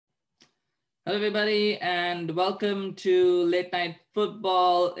Hello, everybody, and welcome to Late Night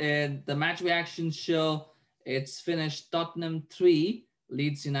Football, the match reaction show. It's finished Tottenham 3,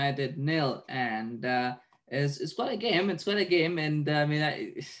 Leeds United nil, and it's quite a game. It's quite a game, and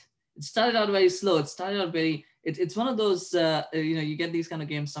it started out very slow. It started out very. It's one of those you get these kind of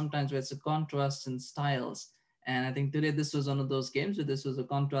games sometimes where it's a contrast in styles, and I think today this was one of those games where this was a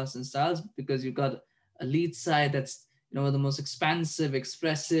contrast in styles because you got a Leeds side that's one of the most expansive,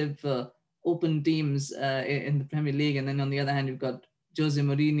 expressive. Open teams in the Premier League, and then on the other hand, you've got Jose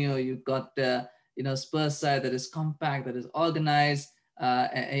Mourinho, you've got Spurs side that is compact, that is organized,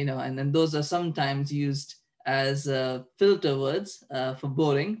 and then those are sometimes used as filter words for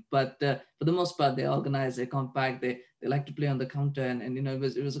boring, but for the most part, they're organized, they're compact, they like to play on the counter, and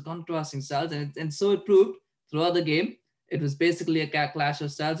it was a contrasting styles, and so it proved throughout the game. It was basically a clash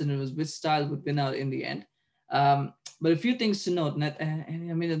of styles, and it was which style would win out in the end. But a few things to note, and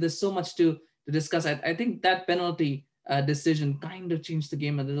I mean, there's so much to discuss. I think that penalty decision kind of changed the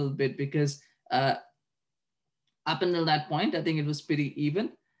game a little bit because up until that point, I think it was pretty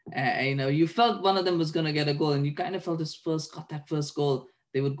even. You felt one of them was going to get a goal, and you kind of felt if Spurs got that first goal,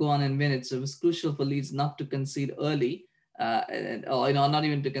 they would go on and win it. So it was crucial for Leeds not to concede early, or not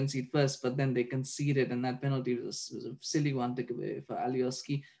even to concede first, but then they conceded, and that penalty was a silly one to give away for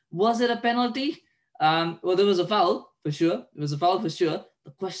Alioski. Was it a penalty? Well, there was a foul for sure. It was a foul for sure.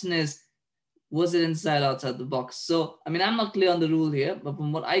 The question is, was it inside or outside the box? So, I mean, I'm not clear on the rule here, but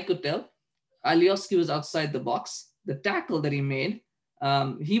from what I could tell, Alioski was outside the box. The tackle that he made,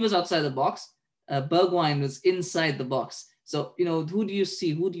 he was outside the box. Bergwijn was inside the box. So, who do you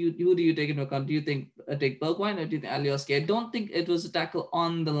see? Who do you take into account? Do you think take Bergwijn or do you think Alioski? I don't think it was a tackle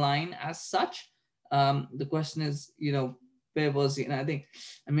on the line as such. The question is, where was he? And I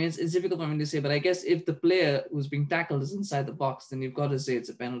mean, it's difficult for me to say, but I guess if the player who's being tackled is inside the box, then you've got to say it's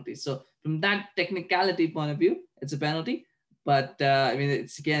a penalty. So from that technicality point of view, it's a penalty. But I mean,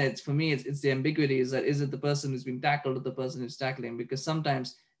 it's for me, it's the ambiguity. Is it the person who's being tackled or the person who's tackling? Because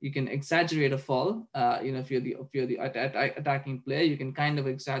sometimes you can exaggerate a fall. If you're the attacking player, you can kind of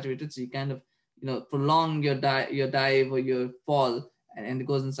exaggerate it. So you kind of prolong your dive or your fall, and it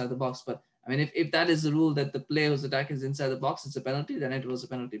goes inside the box. But I mean, if that is the rule that the player who's attacking is inside the box, it's a penalty, then it was a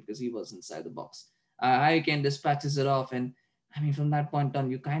penalty because he was inside the box. Harry Kane dispatches it off. And I mean, from that point on,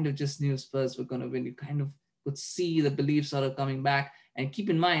 you kind of just knew Spurs were going to win. You kind of could see the belief sort of coming back. And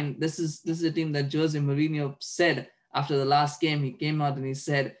keep in mind, this is a team that Jose Mourinho said after the last game. He came out and he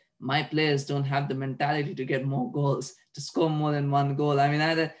said, my players don't have the mentality to get more goals, to score more than one goal. I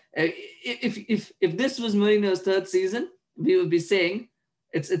mean, if this was Mourinho's third season, we would be saying,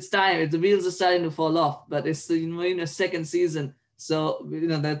 it's time. The wheels are starting to fall off, but it's the Mourinho's second season, so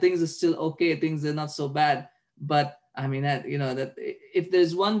the things are still okay. Things are not so bad. But I mean, that if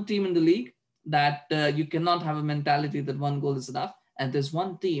there's one team in the league that you cannot have a mentality that one goal is enough, and there's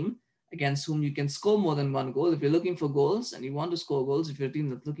one team against whom you can score more than one goal. If you're looking for goals and you want to score goals, if you're a team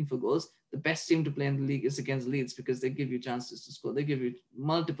that's looking for goals, the best team to play in the league is against Leeds because they give you chances to score. They give you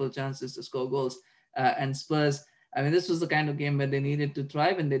multiple chances to score goals, and Spurs. I mean, this was the kind of game where they needed to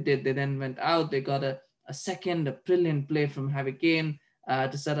thrive, and they did. They then went out. They got a brilliant play from Harry Kane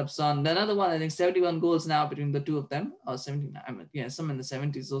to set up Son. Another one, I think 71 goals now between the two of them, or 79. I mean, some in the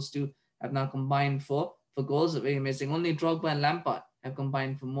 70s. Those two have now combined for goals. Very amazing. Only Drogba and Lampard have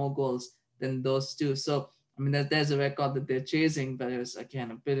combined for more goals than those two. So, I mean, there's a record that they're chasing, but it was,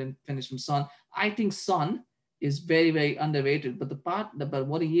 again, a brilliant finish from Son. I think Son is very, very underrated, but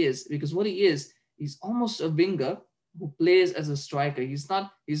what he is, he's almost a winger who plays as a striker. He's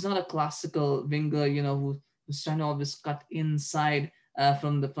not a classical winger, who's trying to always cut inside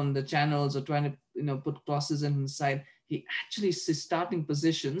from the channels or trying to put crosses inside. He actually, his starting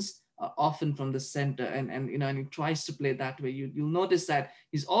positions are often from the center, and he tries to play that way. You'll notice that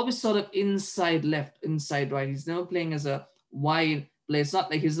he's always sort of inside left, inside right. He's never playing as a wide play. It's not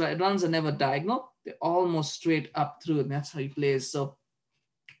like his runs are never diagonal. They're almost straight up through, and that's how he plays. So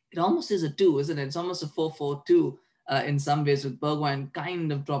it almost is a 2, isn't it? It's almost a 4-4-2 in some ways, with Bergwijn kind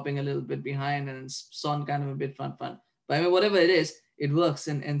of dropping a little bit behind and Son kind of a bit front. But I mean, whatever it is, it works.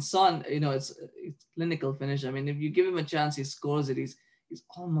 And Son, it's clinical finish. I mean, if you give him a chance, he scores it. He's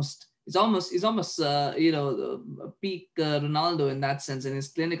almost peak Ronaldo in that sense, in his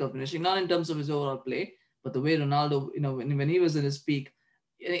clinical finishing, not in terms of his overall play, but the way Ronaldo, when he was in his peak,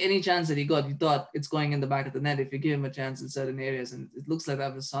 any chance that he got, you thought it's going in the back of the net if you give him a chance in certain areas. And it looks like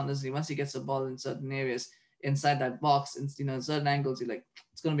that with Son. Once he gets the ball in certain areas inside that box, and in certain angles, you're like,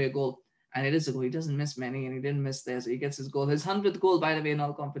 it's going to be a goal. And it is a goal. He doesn't miss many, and he didn't miss there. So he gets his goal. His 100th goal, by the way, in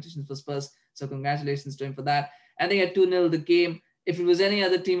all competitions for Spurs. So congratulations to him for that. And they had 2-0 the game. If it was any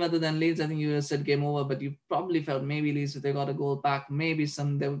other team other than Leeds, I think you would have said game over. But you probably felt maybe Leeds, if they got a goal back, maybe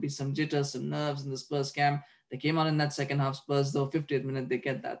there would be some jitters, some nerves in the Spurs camp. They came out in that second half. Spurs, though, 50th minute they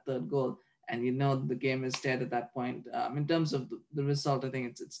get that third goal, and the game is dead at that point. In terms of the result, I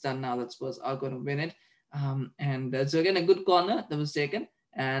think it's done now that Spurs are going to win it. And so again, a good corner that was taken,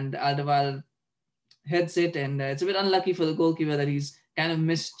 and Alderweireld heads it, and it's a bit unlucky for the goalkeeper that he's kind of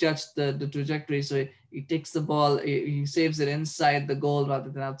misjudged the trajectory. So he takes the ball, he saves it inside the goal rather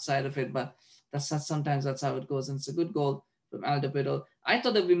than outside of it. But sometimes that's how it goes, and it's a good goal from Alderweireld. I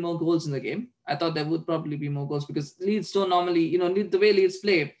thought there'd be more goals in the game. I thought there would probably be more goals because Leeds don't normally, the way Leeds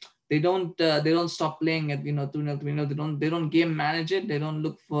play, they don't stop playing at 2-0, 3-0. They don't game manage it. They don't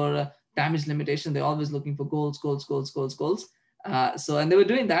look for damage limitation. They're always looking for goals. And they were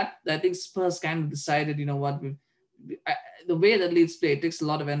doing that. I think Spurs kind of decided, the way that Leeds play, it takes a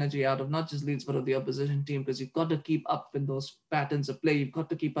lot of energy out of not just Leeds, but of the opposition team, because you've got to keep up with those patterns of play. You've got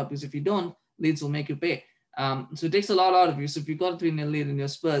to keep up, because if you don't, Leeds will make you pay. So it takes a lot out of you. So if you've got a 3-0 lead in your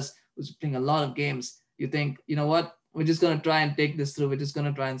Spurs, who's playing a lot of games, you think, you know what, we're just going to try and take this through. We're just going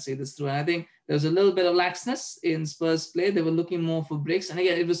to try and see this through. And I think there was a little bit of laxness in Spurs play. They were looking more for breaks. And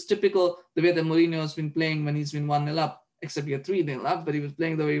again, it was typical the way that Mourinho has been playing when he's been 1-0 up, except you're 3-0 up, but he was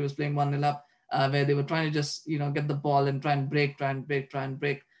playing the way he was playing 1-0 up, where they were trying to just, get the ball and try and break. And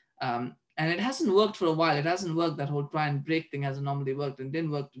it hasn't worked for a while. It hasn't worked. That whole try and break thing hasn't normally worked, and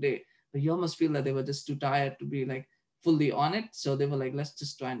didn't work today. But you almost feel that they were just too tired to be like fully on it. So they were like, let's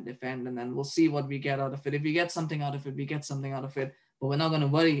just try and defend, and then we'll see what we get out of it. If we get something out of it, we get something out of it. But we're not going to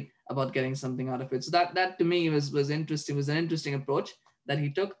worry about getting something out of it. So that to me was interesting. It was an interesting approach that he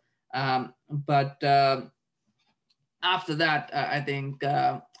took. But after that, I think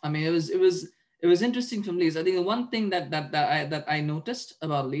it was interesting from Leeds. I think the one thing that I noticed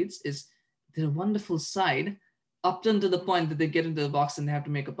about Leeds is they're a wonderful side up until the point that they get into the box and they have to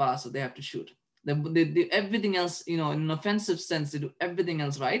make a pass or they have to shoot. They everything else, in an offensive sense, they do everything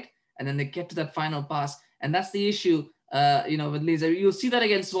else right, and then they get to that final pass, and that's the issue. With Leeds, you'll see that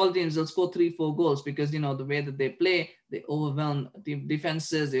against small teams, they'll score 3-4 goals because the way that they play, they overwhelm the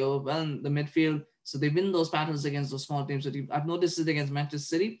defenses, they overwhelm the midfield, so they win those battles against those small teams. So I've noticed it against Manchester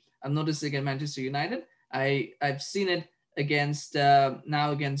City. I've noticed it against Manchester United. I've seen it against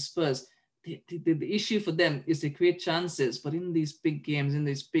now against Spurs. The issue for them is they create chances, but in these big games, in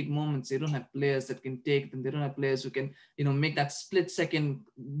these big moments, they don't have players that can take them. They don't have players who can, make that split-second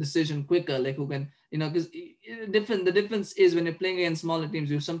decision quicker, like who can, because the difference is when you're playing against smaller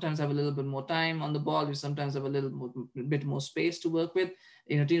teams, you sometimes have a little bit more time on the ball. You sometimes have a bit more space to work with.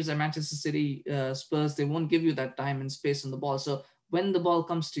 Teams like Manchester City, Spurs, they won't give you that time and space on the ball. So when the ball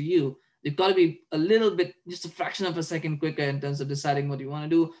comes to you, you've got to be a little bit, just a fraction of a second quicker in terms of deciding what you want to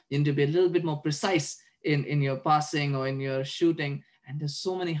do. You need to be a little bit more precise in your passing or in your shooting. And there's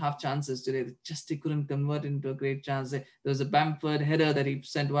so many half chances today that they couldn't convert into a great chance. There was a Bamford header that he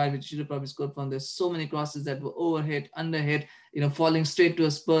sent wide, which should have probably scored from. There's so many crosses that were overhit, underhit, falling straight to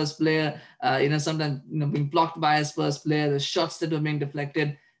a Spurs player, sometimes, being blocked by a Spurs player, the shots that were being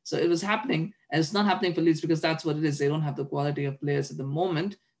deflected. So it was happening, and it's not happening for Leeds because that's what it is. They don't have the quality of players at the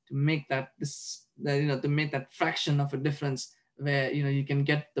moment to make to make that fraction of a difference where you can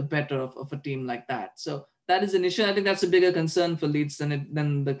get the better of a team like that. So that is an issue. I think that's a bigger concern for Leeds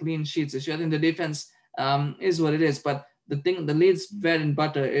than the clean sheets issue. I think the defense is what it is, but the Leeds' bread and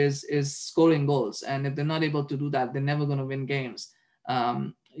butter is scoring goals, and if they're not able to do that, they're never going to win games.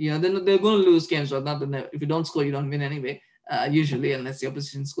 They're going to lose games, but not if you don't score, you don't win anyway. Usually, unless the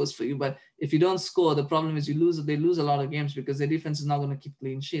opposition scores for you. But if you don't score, the problem is they lose a lot of games because their defense is not going to keep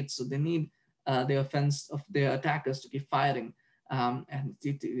clean sheets. So they need the offense of their attackers to keep firing. And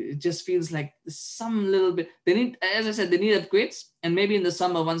it just feels like some little bit, they need, as I said, they need upgrades. And maybe in the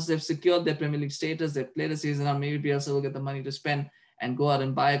summer, once they've secured their Premier League status, they've played a season out, maybe Bielsa will get the money to spend and go out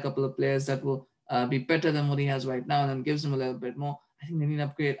and buy a couple of players that will be better than what he has right now and then gives him a little bit more. I think they need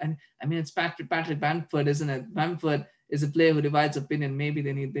upgrade. And I mean, it's Patrick Bamford, isn't it? Bamford is a player who divides opinion. Maybe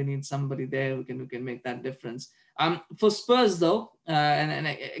they need somebody there who can make that difference. For Spurs though, and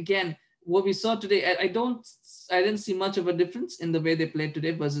again, what we saw today, I didn't see much of a difference in the way they played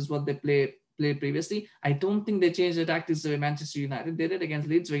today versus what they played previously. I don't think they changed their tactics the way Manchester United did it against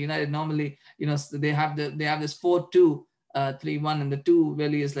Leeds, where United normally, they have this 4-2. 3-1, and the 2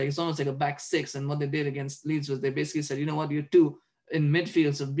 really is like, it's almost like a back 6. And what they did against Leeds was they basically said, you know what, you're 2 in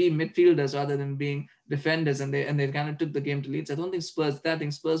midfield, so be midfielders rather than being defenders, and they kind of took the game to Leeds. I don't think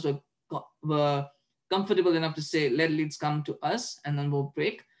Spurs were comfortable enough to say, let Leeds come to us and then we'll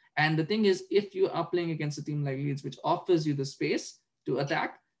break. And the thing is, if you are playing against a team like Leeds, which offers you the space to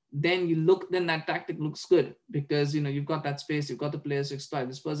attack, then then that tactic looks good, because you've got that space, you've got the players to exploit.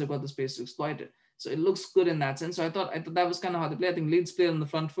 The Spurs have got the space to exploit it, so it looks good in that sense. So I thought that was kind of how they play. I think Leeds played on the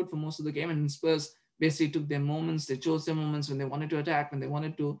front foot for most of the game, and Spurs basically took their moments. They chose their moments when they wanted to attack, when they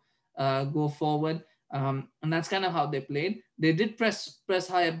wanted to go forward. And that's kind of how they played. They did press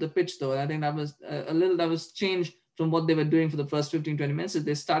high up the pitch though. And I think that was that was changed from what they were doing for the first 15-20 minutes. Is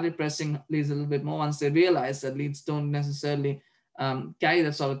they started pressing Leeds a little bit more once they realized that Leeds don't necessarily carry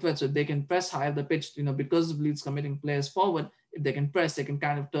that sort of threat. So they can press high up the pitch, because of Leeds committing players forward. If they can press, they can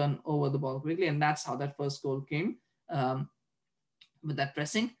kind of turn over the ball quickly, and that's how that first goal came, with that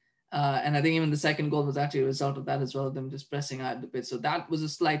pressing. And I think even the second goal was actually a result of that as well, them just pressing high up the pitch. So that was a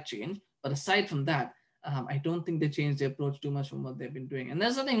slight change. But aside from that, I don't think they changed their approach too much from what they've been doing. And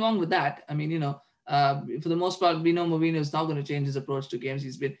there's nothing wrong with that. I mean, for the most part, we know Mourinho is not going to change his approach to games.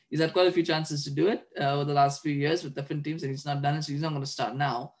 He's had quite a few chances to do it over the last few years with different teams, and he's not done it. So he's not going to start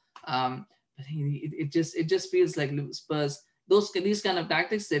now. But it just feels like Spurs, these kind of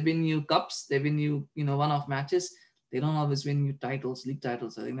tactics, they win you cups, they win you one-off matches. They don't always win you titles, league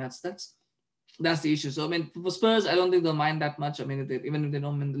titles. I think that's the issue. So I mean, for Spurs, I don't think they'll mind that much. I mean, even if they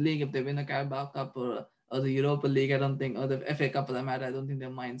don't win the league, if they win a Carabao Cup or the Europa League, I don't think, or the FA Cup for that matter, I don't think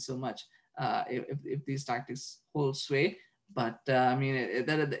they'll mind so much if these tactics hold sway. But I mean,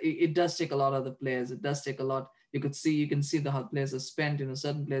 it does take a lot of the players. It does take a lot. You can see how players are spent.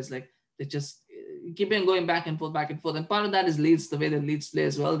 Certain players, like, they just keep on going back and forth, and part of that is Leeds, the way that Leeds play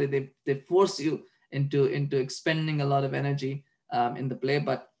as well. They force you into expending a lot of energy in the play,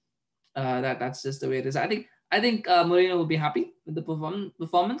 but that's just the way it is. I think Mourinho will be happy with the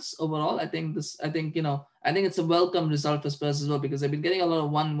performance overall. I think it's a welcome result for Spurs as well, because they've been getting a lot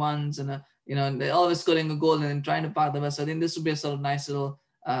of 1-1s and they're always scoring a goal and then trying to park the bus. So I think this would be a sort of nice little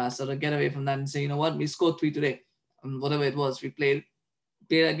sort of get away from that and say, what, we scored 3 today, whatever it was. We played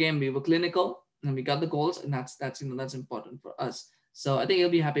a game, we were clinical, and we got the goals, and that's important for us. So I think he'll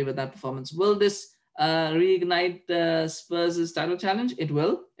be happy with that performance. Will this reignite Spurs' title challenge? It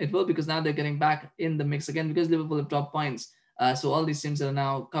will, because now they're getting back in the mix again, because Liverpool have dropped points. So all these teams that are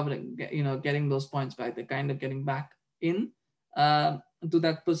now covering, getting those points back, they're kind of getting back in to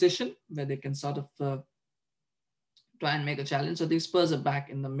that position where they can sort of try and make a challenge. So these Spurs are back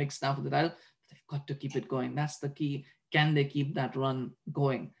in the mix now for the title. They've got to keep it going. That's the key. Can they keep that run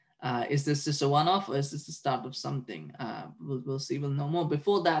going? Is this just a one-off, or is this the start of something? We'll see. We'll know more.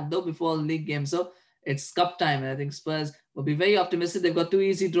 Before that, though, before the league game, so it's cup time, and I think Spurs will be very optimistic. They've got 2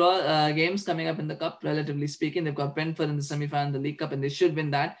 easy draw games coming up in the cup, relatively speaking. They've got Brentford in the semi-final, the League Cup, and they should win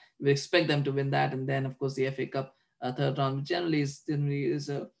that. We expect them to win that, and then of course the FA Cup third round, which generally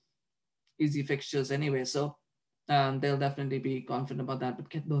is easy fixtures anyway. So they'll definitely be confident about that. But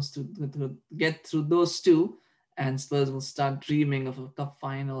get through those 2. And Spurs will start dreaming of a cup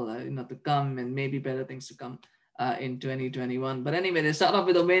final, to come, and maybe better things to come in 2021. But anyway, they start off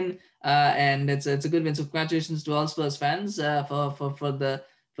with a win, and it's a good win. So congratulations to all Spurs fans for the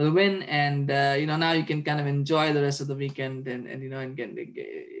win. And now you can kind of enjoy the rest of the weekend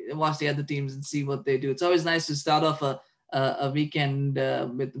and watch the other teams and see what they do. It's always nice to start off a weekend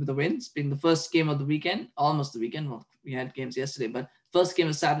with a win. It's been the first game of the weekend, almost the weekend. Well, we had games yesterday, but first game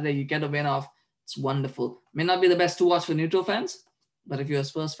of Saturday, you get a win off. It's wonderful. May not be the best to watch for neutral fans, but if you're a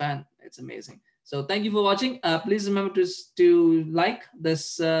Spurs fan, it's amazing. So thank you for watching. Please remember to like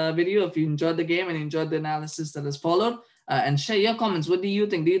this video if you enjoyed the game and enjoyed the analysis that has followed, and share your comments. What do you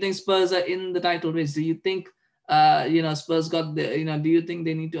think? Do you think Spurs are in the title race? Do you think Spurs got the do you think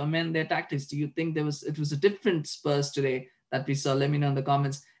they need to amend their tactics? Do you think it was a different Spurs today that we saw? Let me know in the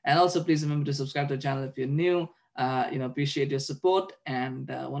comments. And also please remember to subscribe to the channel if you're new. Appreciate your support, and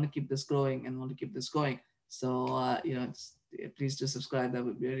want to keep this growing and want to keep this going. So please do subscribe. That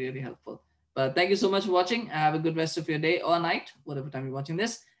would be really helpful. But thank you so much for watching. Have a good rest of your day or night, whatever time you're watching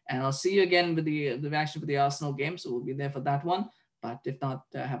this. And I'll see you again with the reaction for the Arsenal game. So we'll be there for that one. But if not,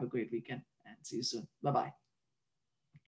 have a great weekend and see you soon. Bye-bye.